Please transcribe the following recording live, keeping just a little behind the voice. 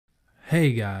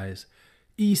Hey guys,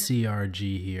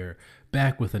 ECRG here,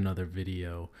 back with another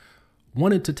video.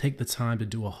 Wanted to take the time to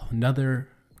do another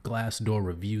Glassdoor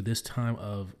review, this time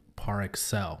of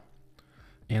Parexel.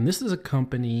 And this is a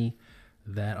company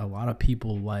that a lot of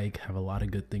people have a lot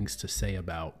of good things to say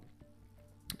about.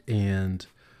 And,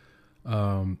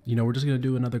 we're just going to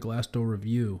do another Glassdoor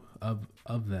review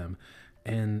of them.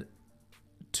 And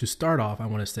to start off, I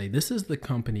want to say this is the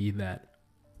company that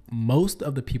most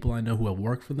of the people I know who have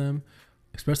worked for them,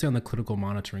 especially on the clinical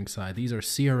monitoring side, these are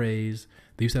CRAs.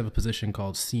 They used to have a position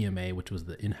called CMA, which was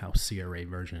the in-house CRA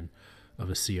version of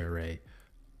a CRA.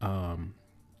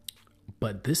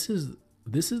 But this is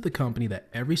the company that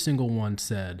every single one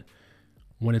said,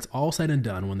 when it's all said and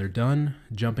done, when they're done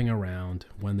jumping around,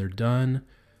 when they're done,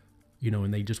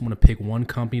 and they just want to pick one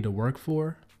company to work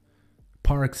for,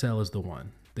 Parexel is the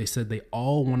one. They said they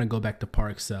all want to go back to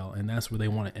Parexel, and that's where they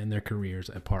want to end their careers,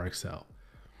 at Parexel.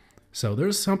 So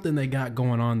there's something they got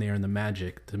going on there in the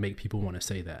magic to make people want to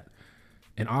say that.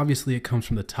 And obviously it comes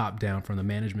from the top down, from the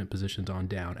management positions on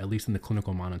down, at least in the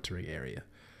clinical monitoring area.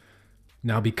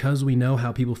 Now, because we know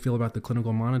how people feel about the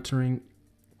clinical monitoring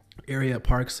area at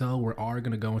Parexel, we are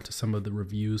going to go into some of the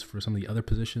reviews for some of the other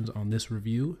positions on this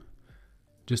review,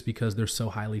 just because they're so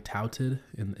highly touted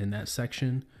in that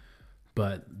section.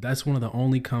 But that's one of the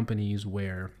only companies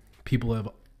where people have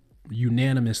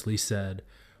unanimously said,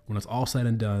 when it's all said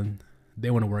and done,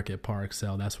 they want to work at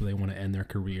Parexel. That's where they want to end their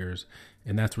careers,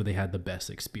 and that's where they had the best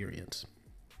experience.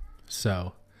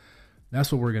 So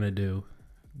that's what we're going to do.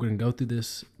 We're going to go through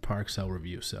this Parexel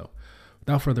review. So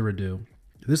without further ado,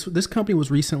 this company was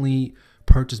recently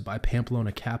purchased by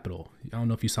Pamplona Capital. I don't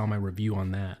know if you saw my review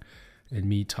on that and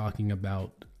me talking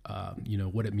about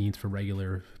what it means for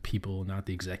regular people, not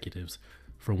the executives,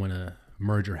 for when a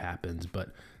merger happens. But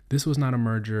this was not a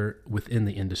merger within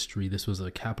the industry. This was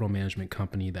a capital management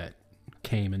company that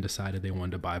came and decided they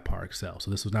wanted to buy Parexel.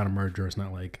 So this was not a merger. It's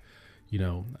not like,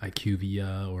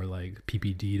 IQVIA or like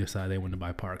PPD decided they wanted to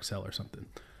buy Parexel or something.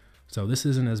 So this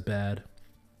isn't as bad.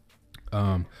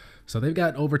 So they've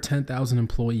got over 10,000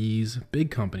 employees,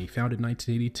 big company, founded in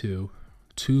 1982,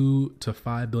 $2 to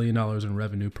 $5 billion in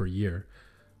revenue per year.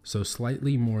 So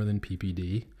slightly more than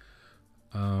PPD.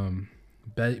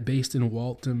 Based in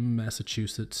Waltham,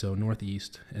 Massachusetts, so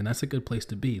Northeast, and that's a good place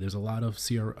to be. There's a lot of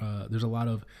CROs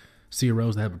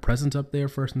that have a presence up there,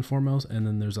 first and foremost, and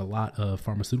then there's a lot of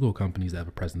pharmaceutical companies that have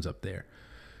a presence up there.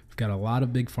 You've got a lot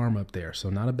of big pharma up there, so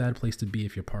not a bad place to be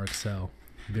if you're Parexel.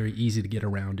 Very easy to get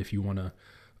around if you want to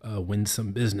win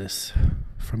some business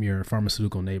from your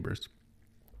pharmaceutical neighbors.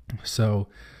 So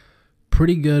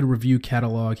pretty good review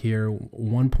catalog here,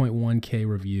 1.1K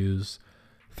reviews,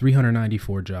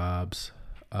 394 jobs,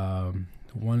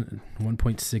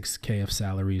 1.6K of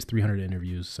salaries, 300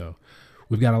 interviews. So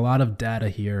we've got a lot of data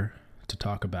here to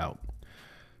talk about.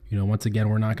 Once again,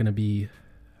 we're not going to be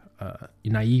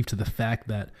naive to the fact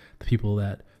that the people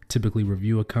that typically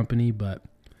review a company, but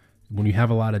when you have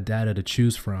a lot of data to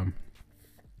choose from,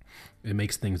 it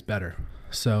makes things better.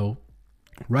 So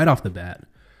right off the bat,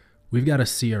 we've got a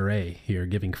CRA here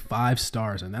giving 5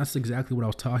 stars, and that's exactly what I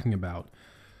was talking about.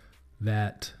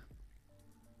 That,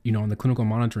 on the clinical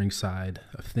monitoring side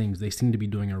of things, they seem to be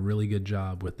doing a really good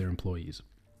job with their employees.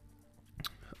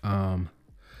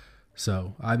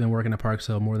 So I've been working at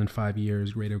Parexel more than 5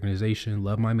 years, great organization,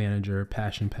 love my manager,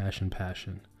 passion.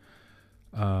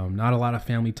 Not a lot of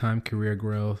family time, career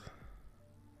growth.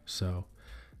 So,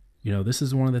 this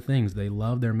is one of the things, they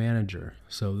love their manager.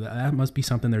 So that must be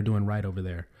something they're doing right over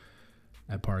there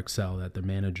at Parexel, that their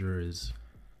manager is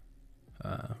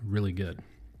really good.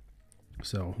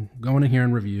 So going in here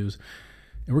in reviews,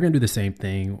 and we're going to do the same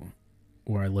thing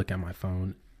where I look at my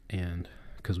phone, and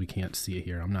because we can't see it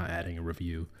here, I'm not adding a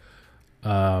review.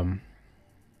 So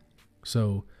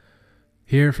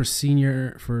here I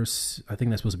think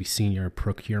that's supposed to be senior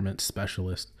procurement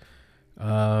specialist.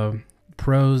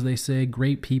 Pros, they say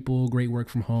great people, great work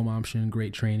from home option,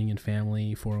 great training and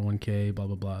family, 401k, blah,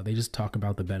 blah, blah. They just talk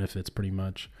about the benefits pretty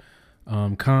much.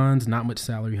 Cons, not much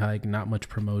salary hike, not much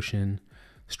promotion,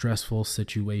 stressful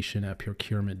situation at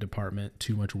procurement department,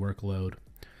 too much workload.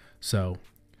 So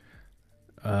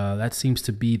that seems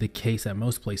to be the case at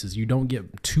most places. You don't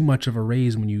get too much of a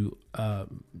raise when you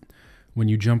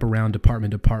jump around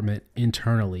department to department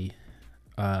internally.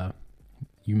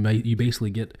 You basically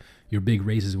get your big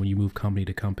raises when you move company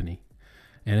to company.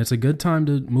 And it's a good time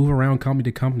to move around company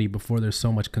to company before there's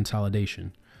so much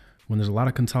consolidation. When there's a lot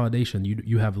of consolidation,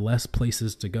 you have less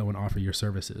places to go and offer your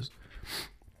services.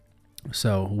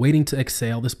 So waiting to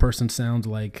exhale, this person sounds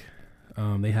like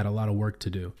they had a lot of work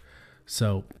to do.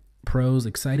 So pros,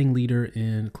 exciting leader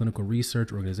in clinical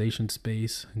research, organization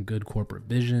space, good corporate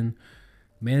vision,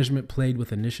 Management played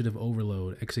with initiative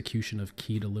overload, execution of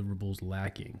key deliverables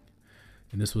lacking.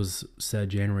 And this was said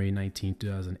January 19,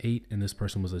 2008, and this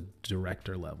person was a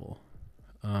director level.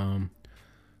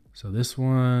 So this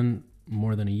one,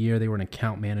 more than a year, they were an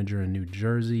account manager in New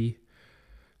Jersey.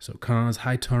 So cons,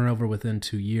 high turnover within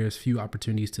 2 years, few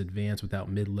opportunities to advance without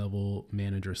mid-level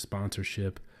manager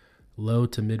sponsorship, low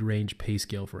to mid-range pay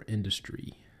scale for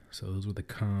industry. So those were the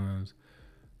cons.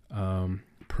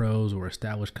 Pros, or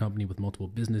established company with multiple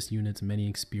business units, many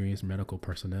experienced medical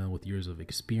personnel with years of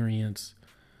experience.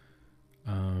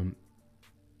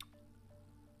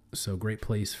 So great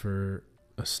place for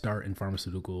a start in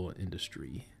pharmaceutical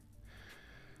industry.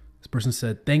 This person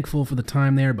said, thankful for the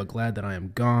time there, but glad that I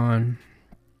am gone.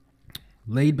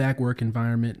 Laid back work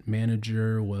environment.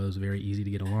 Manager was very easy to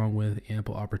get along with.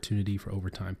 Ample opportunity for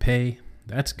overtime pay.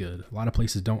 That's good. A lot of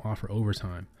places don't offer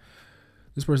overtime.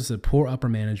 This person said poor upper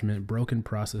management, broken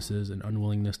processes, and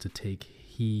unwillingness to take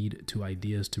heed to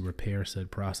ideas to repair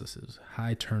said processes.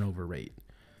 High turnover rate.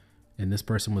 And this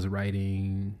person was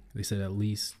writing, they said at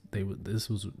least, this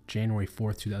was January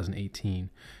 4th, 2018.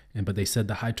 But they said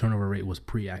the high turnover rate was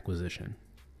pre-acquisition.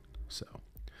 So,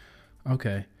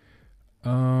 okay.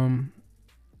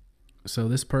 So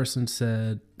this person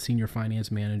said senior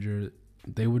finance manager,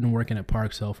 they wouldn't been working at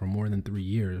Parexel for more than 3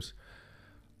 years.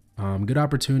 Good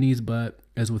opportunities, but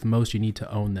as with most, you need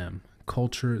to own them.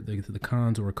 Culture, the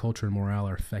cons or culture and morale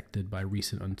are affected by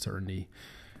recent uncertainty.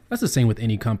 That's the same with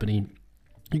any company.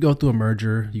 You go through a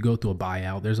merger, you go through a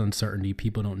buyout, there's uncertainty.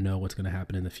 People don't know what's going to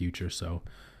happen in the future. So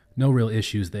no real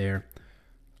issues there.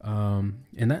 And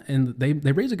they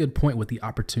raise a good point with the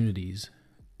opportunities.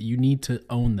 You need to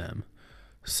own them.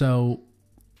 So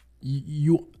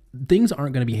things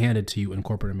aren't going to be handed to you in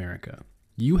corporate America.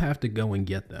 You have to go and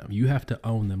get them. You have to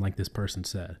own them, like this person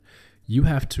said. You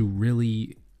have to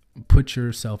really put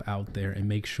yourself out there and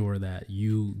make sure that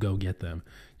you go get them.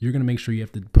 You're going to make sure you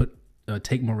have to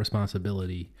take more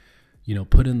responsibility,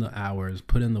 put in the hours,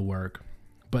 put in the work.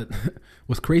 But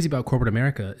what's crazy about corporate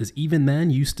America is even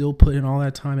then, you still put in all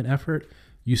that time and effort,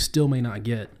 you still may not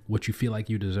get what you feel like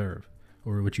you deserve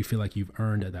or what you feel like you've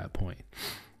earned at that point.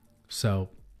 So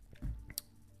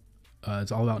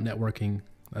it's all about networking.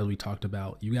 As we talked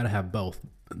about, you got to have both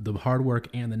the hard work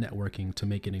and the networking to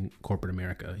make it in corporate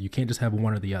America. You can't just have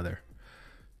one or the other.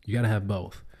 You got to have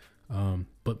both.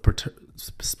 But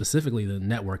specifically, the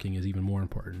networking is even more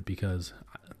important because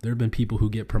there have been people who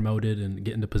get promoted and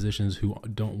get into positions who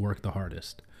don't work the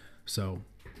hardest. So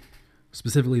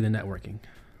specifically the networking.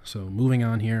 So moving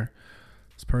on here,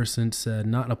 this person said,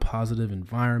 not a positive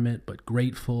environment, but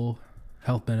grateful.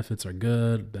 Health benefits are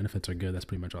good. Benefits are good. That's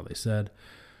pretty much all they said.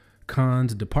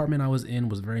 Cons, department I was in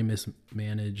was very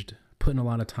mismanaged, putting a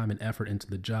lot of time and effort into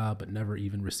the job, but never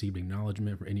even received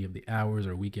acknowledgement for any of the hours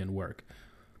or weekend work.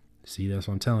 See, that's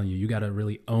what I'm telling you. You got to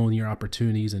really own your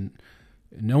opportunities, and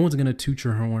no one's going to toot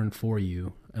your horn for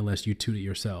you unless you toot it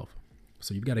yourself.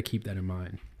 So you've got to keep that in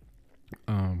mind.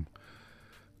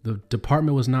 The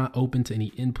department was not open to any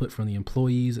input from the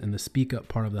employees, and the speak up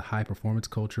part of the high performance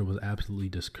culture was absolutely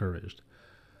discouraged.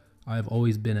 I've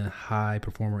always been a high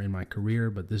performer in my career,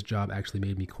 but this job actually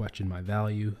made me question my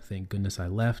value. Thank goodness I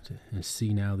left, and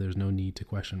see now there's no need to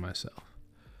question myself.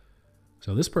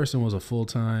 So this person was a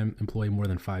full-time employee more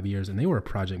than 5 years, and they were a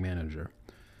project manager.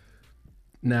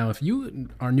 Now, if you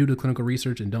are new to clinical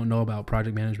research and don't know about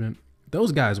project management,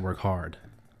 those guys work hard.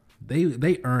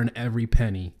 They earn every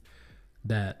penny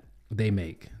that they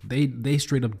make. They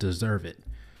straight up deserve it.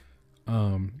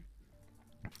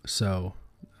 So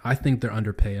I think they're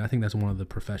underpaid. I think that's one of the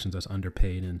professions that's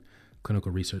underpaid in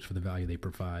clinical research for the value they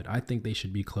provide. I think they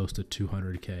should be close to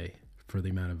 $200K for the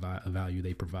amount of value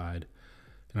they provide.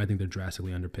 And I think they're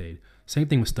drastically underpaid. Same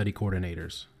thing with study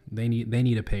coordinators. They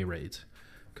need a pay raise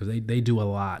because they do a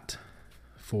lot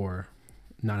for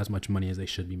not as much money as they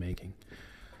should be making.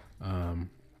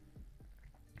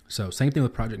 So same thing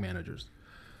with project managers.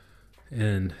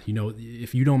 And,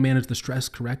 if you don't manage the stress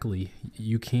correctly,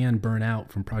 you can burn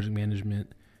out from project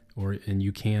management and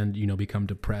you can, become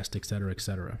depressed, et cetera, et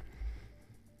cetera.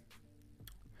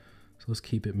 So let's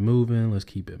keep it moving.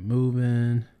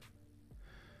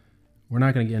 We're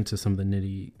not going to get into some of the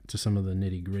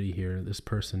nitty gritty here. This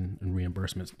person in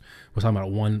reimbursements was talking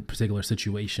about one particular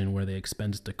situation where they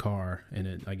expensed a car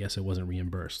and I guess it wasn't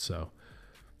reimbursed. So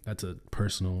that's a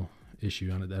personal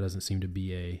issue on it. That doesn't seem to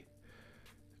be a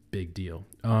big deal.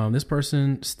 This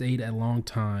person stayed a long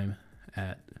time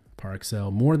at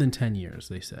Parexel, more than 10 years,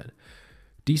 they said.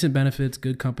 Decent benefits,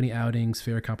 good company outings,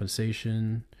 fair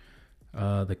compensation.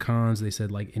 The cons, they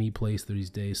said, like any place these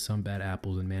days, some bad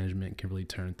apples in management can really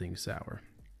turn things sour.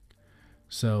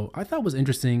 So I thought it was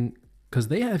interesting. because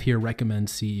they have here recommend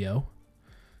CEO.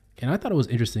 And I thought it was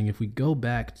interesting. If we go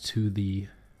back to the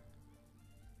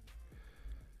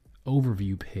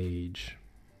overview page,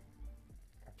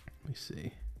 let me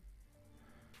see.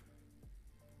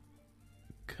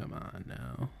 Come on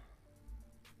now.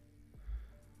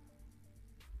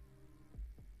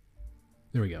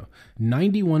 There we go.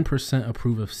 91%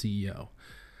 approve of CEO.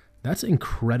 That's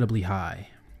incredibly high.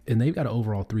 And they've got an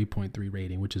overall 3.3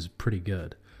 rating, which is pretty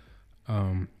good.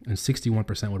 And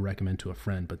 61% would recommend to a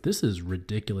friend. But this is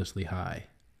ridiculously high.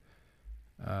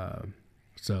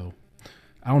 So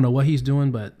I don't know what he's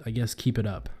doing, but I guess keep it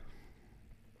up.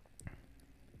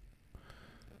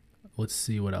 Let's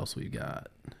see what else we got.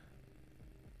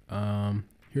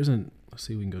 Let's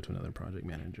see if we can go to another project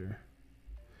manager.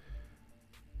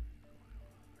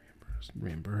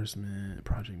 Reimbursement,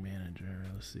 project manager.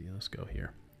 Let's see. Let's go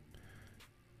here.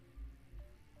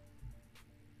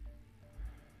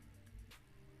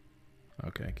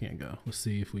 Okay, I can't go. Let's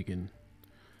see if we can.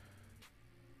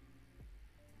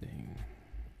 Dang.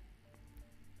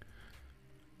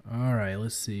 All right,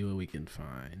 let's see what we can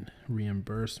find.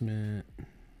 Reimbursement.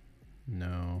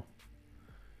 No.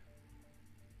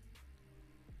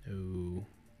 No.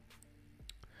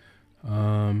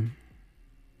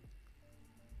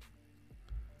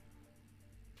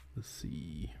 Let's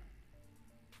see.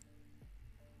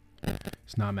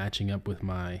 It's not matching up with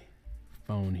my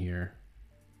phone here.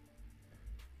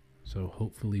 So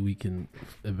hopefully we can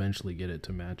eventually get it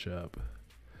to match up.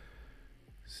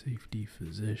 Safety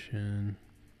physician.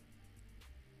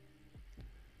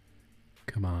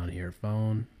 Come on here,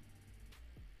 phone.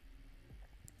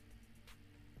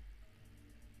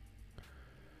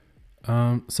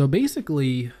 So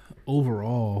basically,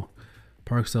 overall,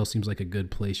 Parexel seems like a good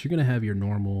place. You're going to have your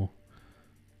normal,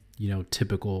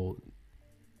 typical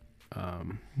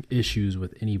issues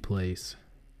with any place.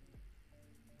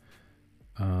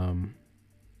 And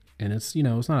it's,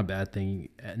 it's not a bad thing.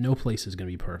 No place is going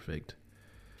to be perfect.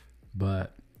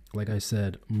 But like I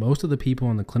said, most of the people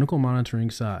on the clinical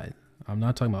monitoring side, I'm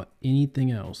not talking about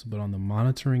anything else, but on the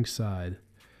monitoring side,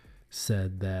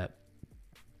 said that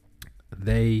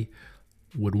they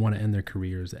would want to end their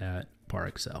careers at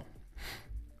Parexel.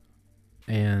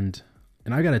 And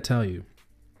I got to tell you,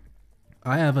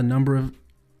 I have a number of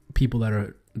people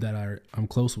that I'm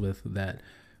close with that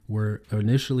were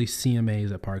initially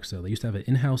CMAs at Parexel. They used to have an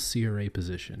in-house CRA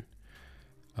position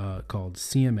called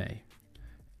CMA,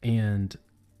 and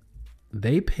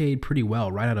they paid pretty well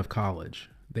right out of college.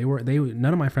 None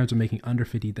of my friends were making under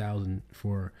 $50,000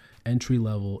 for entry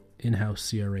level in-house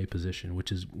CRA position,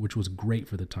 which was great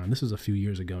for the time. This was a few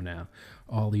years ago now.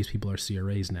 All these people are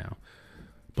CRAs now,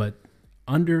 but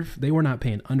they were not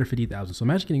paying under $50,000. So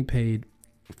imagine getting paid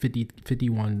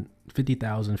 $50,000,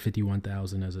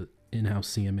 $51,000 as an in-house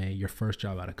CMA, your first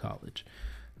job out of college.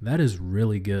 That is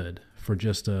really good for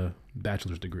just a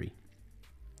bachelor's degree.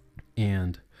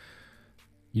 And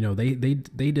they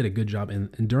did a good job.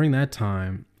 And during that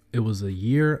time, it was a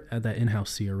year at that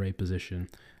in-house CRA position.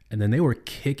 And then they were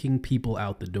kicking people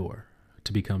out the door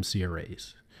to become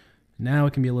CRAs. Now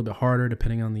it can be a little bit harder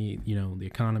depending on the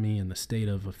economy and the state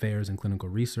of affairs in clinical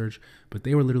research. But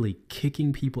they were literally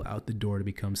kicking people out the door to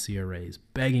become CRAs,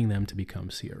 begging them to become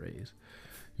CRAs.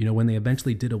 When they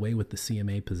eventually did away with the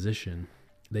CMA position,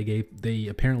 they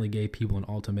apparently gave people an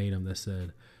ultimatum that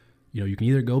said, you can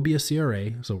either go be a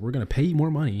CRA, so we're going to pay you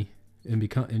more money and you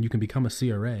can become a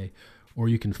CRA, or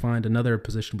you can find another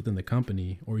position within the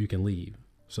company, or you can leave.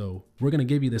 So we're going to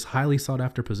give you this highly sought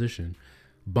after position,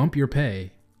 bump your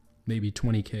pay, maybe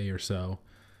 $20,000 or so,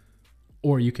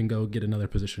 or you can go get another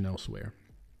position elsewhere.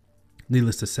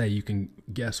 Needless to say, you can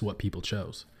guess what people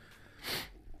chose.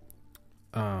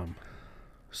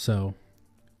 So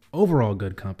overall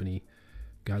good company,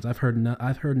 guys. I've heard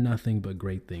nothing but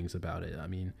great things about it. I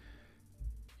mean,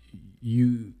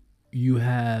 you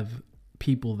have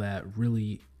people that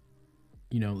really,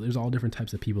 there's all different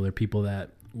types of people. There are people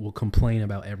that will complain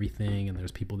about everything, and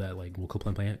there's people that will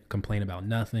complain about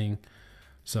nothing.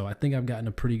 So I think I've gotten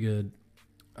a pretty good,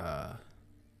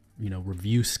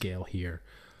 review scale here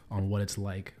on what it's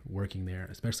like working there,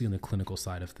 especially on the clinical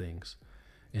side of things.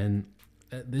 And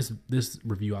this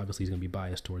review obviously is going to be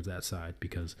biased towards that side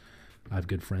because I have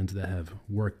good friends that have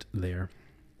worked there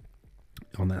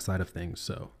on that side of things.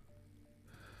 So,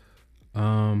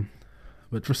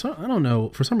 but for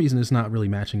some reason it's not really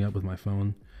matching up with my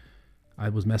phone. I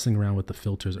was messing around with the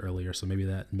filters earlier, so maybe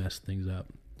that messed things up.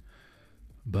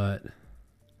 But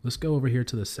let's go over here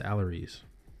to the salaries.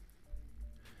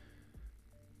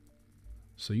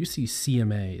 So you see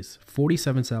CMAs,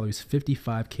 47 salaries,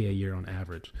 $55,000 a year on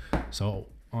average. So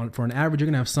for an average, you're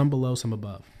going to have some below, some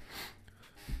above.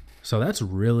 So that's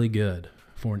really good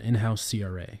for an in-house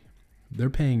CRA. They're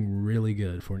paying really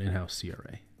good for an in-house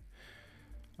CRA.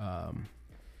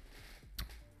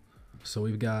 So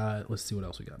we've got, let's see what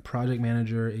else we got. Project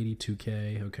manager,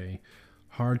 82K. Okay.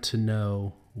 Hard to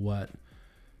know what,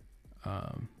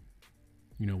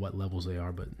 what levels they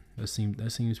are, but that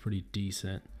seems pretty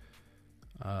decent.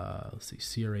 Let's see,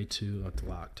 CRA2, that's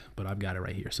locked, but I've got it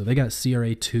right here. So they got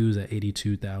CRA2s at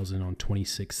 82,000 on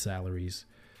 26 salaries.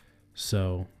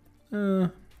 So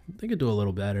they could do a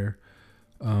little better,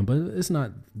 but it's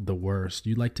not the worst.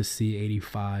 You'd like to see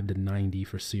 85 to 90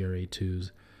 for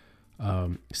CRA2s.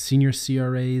 Senior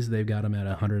CRAs, they've got them at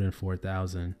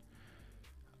 104,000.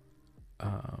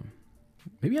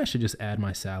 Maybe I should just add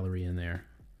my salary in there,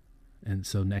 and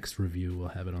so next review we'll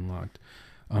have it unlocked.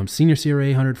 Senior CRA,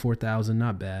 104,000,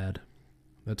 not bad.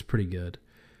 That's pretty good.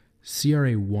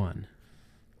 CRA1.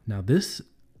 Now this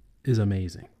is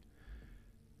amazing.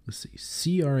 Let's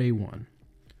see. CRA1,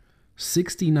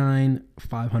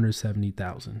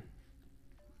 570,000.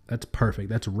 That's perfect.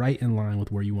 That's right in line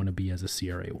with where you want to be as a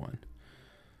CRA1.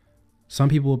 Some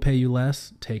people will pay you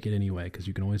less. Take it anyway, because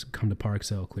you can always come to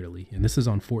Parexel clearly. And this is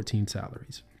on 14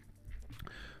 salaries.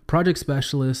 Project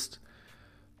specialist,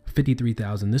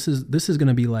 53,000. This is going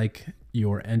to be like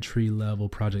your entry level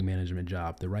project management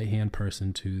job, the right hand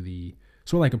person to the,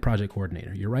 sort of like a project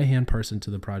coordinator, your right hand person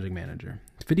to the project manager.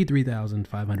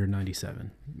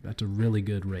 53,597. That's a really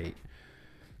good rate.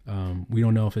 We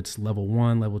don't know if it's level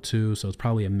 1, level 2, so it's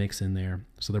probably a mix in there.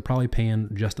 So they're probably paying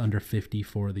just under 50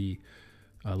 for the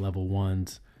level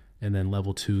 1s, and then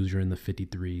level 2s, you're in the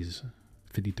 53s,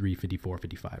 53, 54,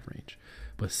 55 range.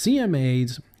 But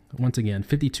CMAs, once again,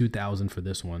 52,000 for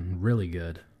this one. Really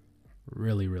good.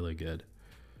 Really, really good.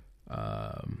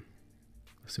 Let's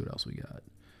see what else we got.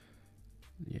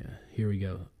 Yeah, here we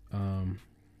go.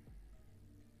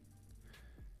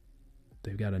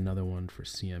 They've got another one for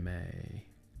CMA.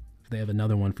 They have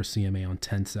another one for CMA on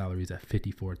 10 salaries at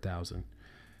 54,000.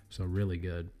 So really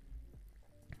good.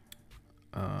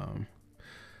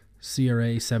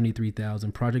 CRA,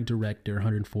 73,000. Project director,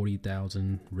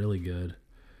 140,000. Really good.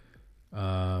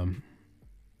 So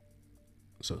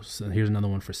here's another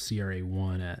one for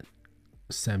CRA1 at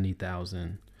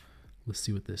 70,000. Let's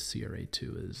see what this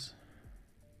CRA2 is.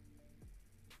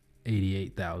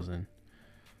 88,000.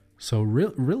 So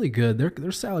really good.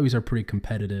 Their salaries are pretty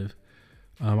competitive.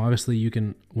 Obviously, you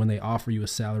can, when they offer you a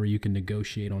salary, you can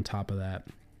negotiate on top of that.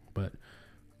 But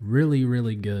really,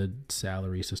 really good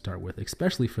salaries to start with,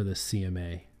 especially for the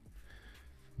CMA.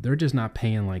 They're just not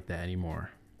paying like that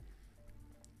anymore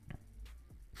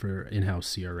for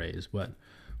in-house CRAs. But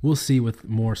we'll see with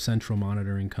more central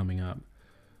monitoring coming up.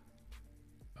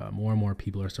 More and more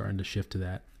people are starting to shift to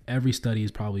that. Every study is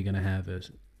probably going to have an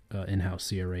in-house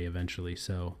CRA eventually.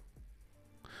 So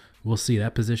we'll see.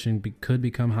 That position could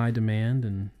become high demand,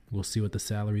 and we'll see what the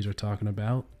salaries are talking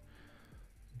about,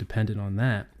 dependent on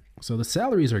that. So the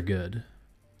salaries are good.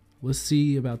 Let's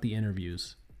see about the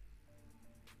interviews.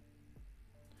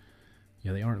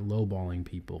 Yeah, they aren't lowballing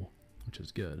people, which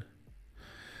is good.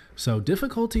 So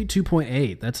difficulty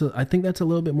 2.8. I think that's a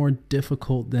little bit more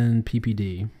difficult than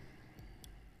PPD.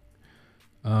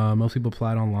 Most people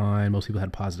applied online. Most people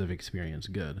had positive experience.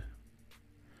 Good.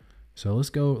 So let's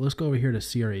go over here to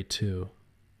CRA2.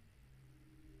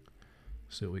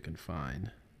 See what we can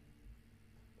find.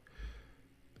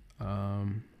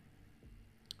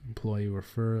 Employee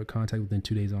refer contact within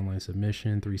 2 days online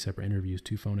submission, 3 separate interviews,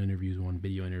 2 phone interviews, 1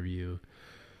 video interview.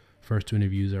 First 2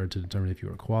 interviews are to determine if you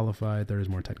are qualified. Third is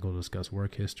more technical to discuss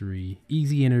work history.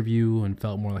 Easy interview and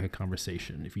felt more like a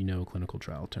conversation if you know clinical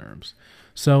trial terms.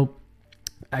 So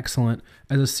excellent.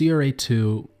 As a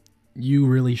CRA2, you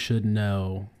really should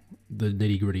know the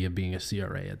nitty gritty of being a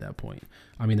CRA at that point.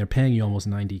 I mean, they're paying you almost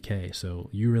 $90K, so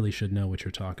you really should know what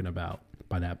you're talking about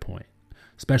by that point.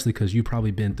 Especially because you've probably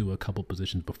been through a couple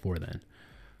positions before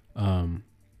then.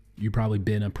 You've probably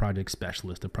been a project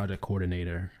specialist, a project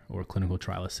coordinator, or a clinical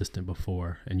trial assistant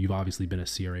before, and you've obviously been a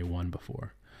CRA1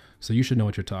 before. So you should know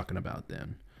what you're talking about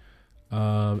then.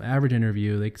 Average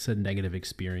interview, they said negative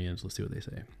experience. Let's see what they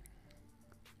say.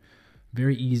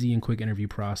 Very easy and quick interview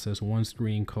process. 1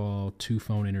 screening call, 2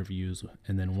 phone interviews,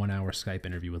 and then 1 hour Skype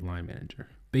interview with line manager.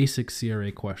 Basic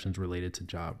CRA questions related to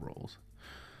job roles.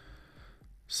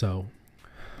 So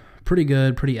pretty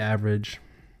good, pretty average.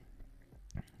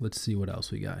 Let's see what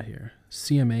else we got here.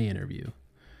 CMA interview.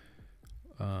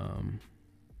 I'm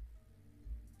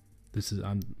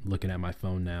looking at my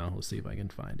phone now. Let's see if I can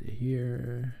find it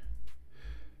here.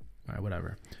 All right,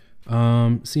 whatever.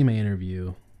 CMA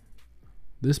interview.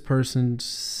 This person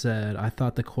said, I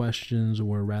thought the questions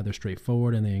were rather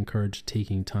straightforward and they encouraged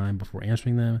taking time before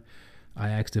answering them. I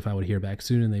asked if I would hear back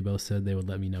soon, and they both said they would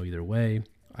let me know either way.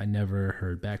 I never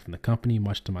heard back from the company,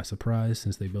 much to my surprise,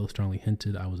 since they both strongly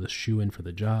hinted I was a shoo-in for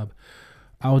the job.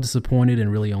 I was disappointed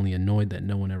and really only annoyed that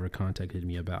no one ever contacted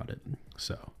me about it.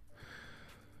 So,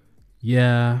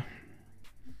 yeah,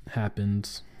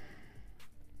 happens.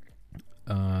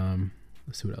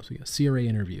 Let's see what else we got. CRA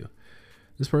interview.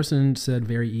 This person said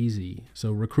very easy.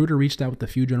 So recruiter reached out with a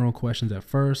few general questions at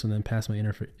first and then passed my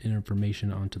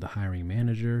information on to the hiring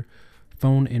manager.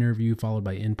 Phone interview followed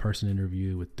by in-person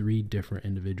interview with 3 different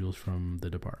individuals from the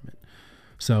department.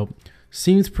 So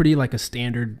seems pretty like a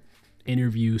standard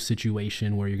interview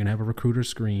situation where you're going to have a recruiter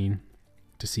screen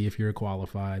to see if you're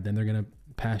qualified. Then they're going to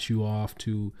pass you off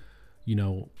to,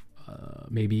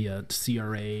 maybe a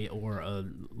CRA or a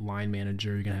line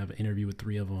manager. You're going to have an interview with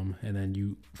 3 of them. And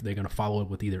then they're going to follow up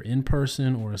with either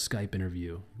in-person or a Skype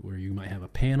interview where you might have a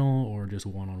panel or just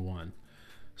one-on-one.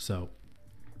 So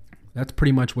that's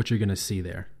pretty much what you're going to see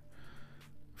there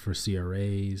for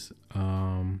CRAs.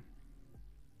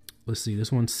 Let's see.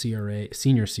 This one's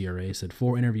senior CRA said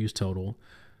 4 interviews total.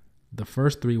 The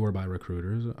first 3 were by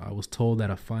recruiters. I was told that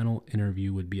a final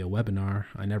interview would be a webinar.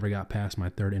 I never got past my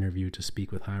 3rd interview to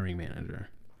speak with hiring manager.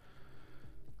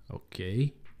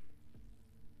 Okay.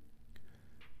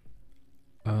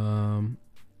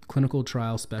 Clinical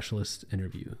trial specialist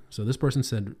interview. So this person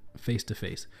said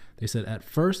face-to-face. They said, at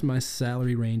first my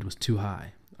salary range was too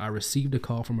high. I received a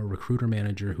call from a recruiter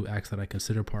manager who asked that I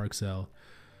consider Parexel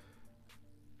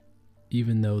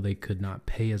even though they could not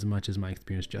pay as much as my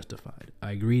experience justified.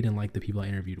 I agreed and liked the people I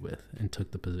interviewed with and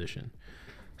took the position.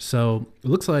 So it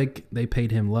looks like they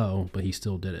paid him low, but he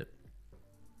still did it.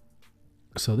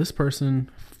 So this person,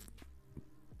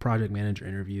 project manager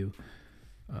interview,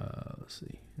 let's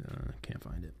see, can't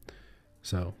find it.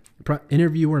 So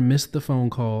interviewer missed the phone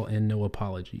call and no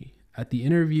apology. At the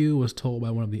interview, was told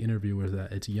by one of the interviewers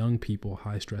that it's young people,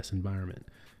 high stress environment.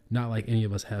 Not like any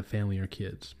of us have family or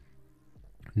kids.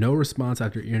 No response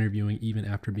after interviewing, even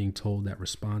after being told that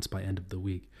response by end of the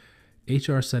week.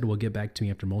 HR said will get back to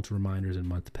me after multiple reminders and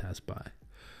months pass by.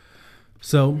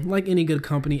 So, like any good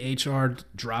company, HR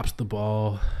drops the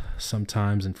ball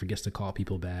sometimes and forgets to call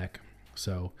people back.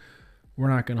 So, we're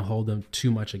not going to hold them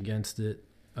too much against it.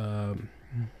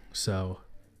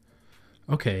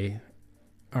 Okay.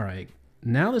 All right.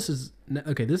 Now this is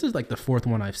like the 4th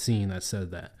one I've seen that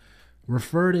said that.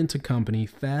 Referred into company,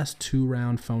 fast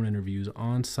 2-round phone interviews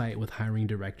on site with hiring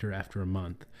director after a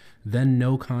month. Then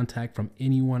no contact from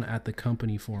anyone at the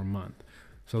company for a month.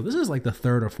 So this is like the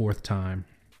 3rd or 4th time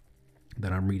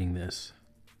that I'm reading this.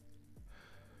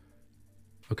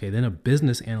 Okay, then a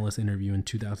business analyst interview in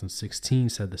 2016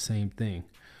 said the same thing.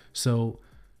 So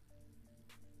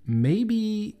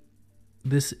maybe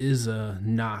this is a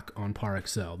knock on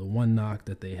Parexel, the one knock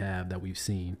that they have that we've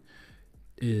seen.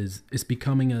 It's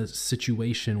becoming a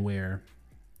situation where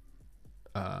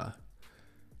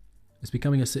it's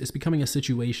becoming a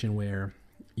situation where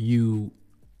you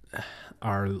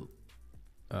are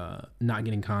not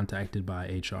getting contacted by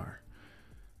HR.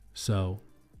 So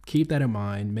keep that in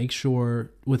mind. Make sure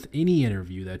with any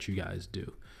interview that you guys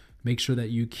do, make sure that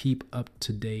you keep up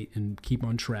to date and keep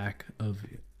on track of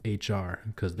HR,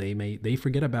 because they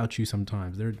forget about you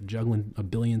sometimes. They're juggling a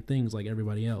billion things like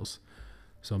everybody else.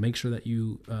 So make sure that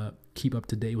you keep up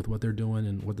to date with what they're doing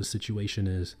and what the situation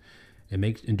is,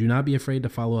 and do not be afraid to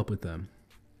follow up with them.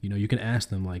 You can ask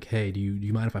them like, hey, do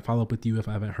you mind if I follow up with you if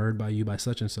I haven't heard by you by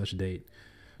such and such date?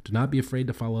 Do not be afraid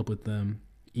to follow up with them,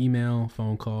 email,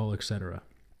 phone call, etc.,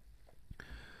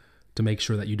 to make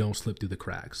sure that you don't slip through the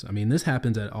cracks. I mean, this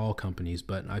happens at all companies,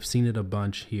 but I've seen it a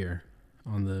bunch here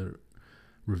on the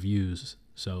reviews.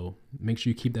 So make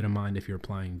sure you keep that in mind if you're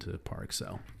applying to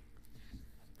Parexel.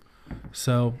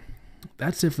 So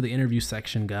that's it for the interview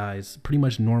section, guys. Pretty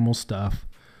much normal stuff.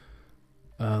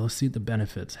 Let's see the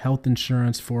benefits. Health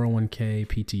insurance, 401k,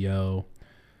 PTO.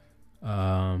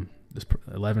 This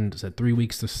 11 said 3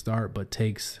 weeks to start, but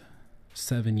takes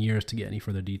 7 years to get any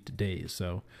further days.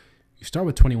 So you start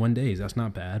with 21 days. That's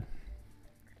not bad.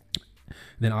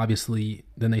 Then obviously,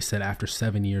 then they said after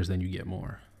 7 years, then you get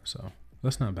more. So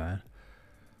that's not bad.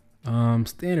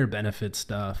 Standard benefit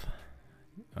stuff.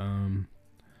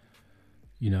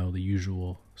 The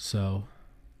usual. So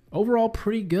overall,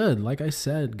 pretty good. Like I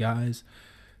said, guys,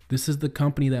 this is the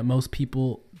company that most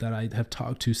people that I have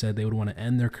talked to said they would want to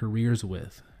end their careers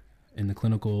with in the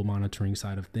clinical monitoring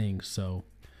side of things. So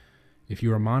if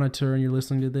you're a monitor and you're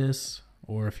listening to this,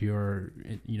 or if you're,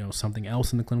 something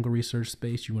else in the clinical research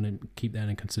space, you want to keep that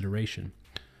in consideration.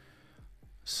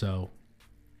 So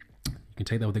you can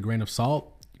take that with a grain of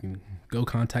salt. You can go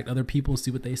contact other people and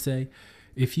see what they say.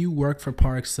 If you work for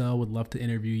Parexel, would love to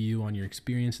interview you on your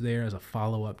experience there as a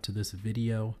follow-up to this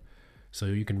video. So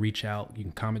you can reach out, you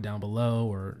can comment down below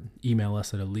or email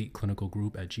us at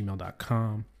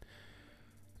eliteclinicalgroup@gmail.com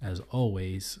as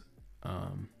always.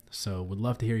 So would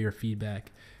love to hear your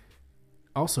feedback.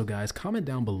 Also, guys, comment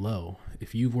down below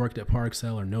if you've worked at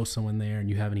Parexel or know someone there and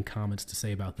you have any comments to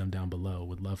say about them down below.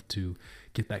 Would love to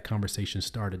get that conversation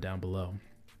started down below.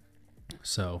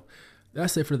 So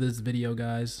that's it for this video,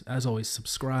 guys. As always,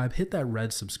 subscribe. Hit that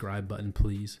red subscribe button,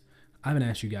 please. I haven't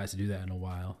asked you guys to do that in a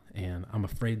while, and I'm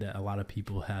afraid that a lot of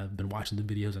people have been watching the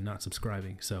videos and not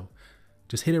subscribing. So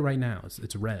just hit it right now.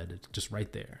 It's red. It's just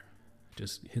right there.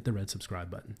 Just hit the red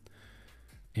subscribe button.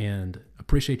 And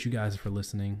appreciate you guys for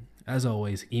listening. As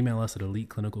always, email us at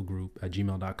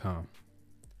eliteclinicalgroup@gmail.com.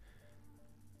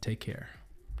 Take care.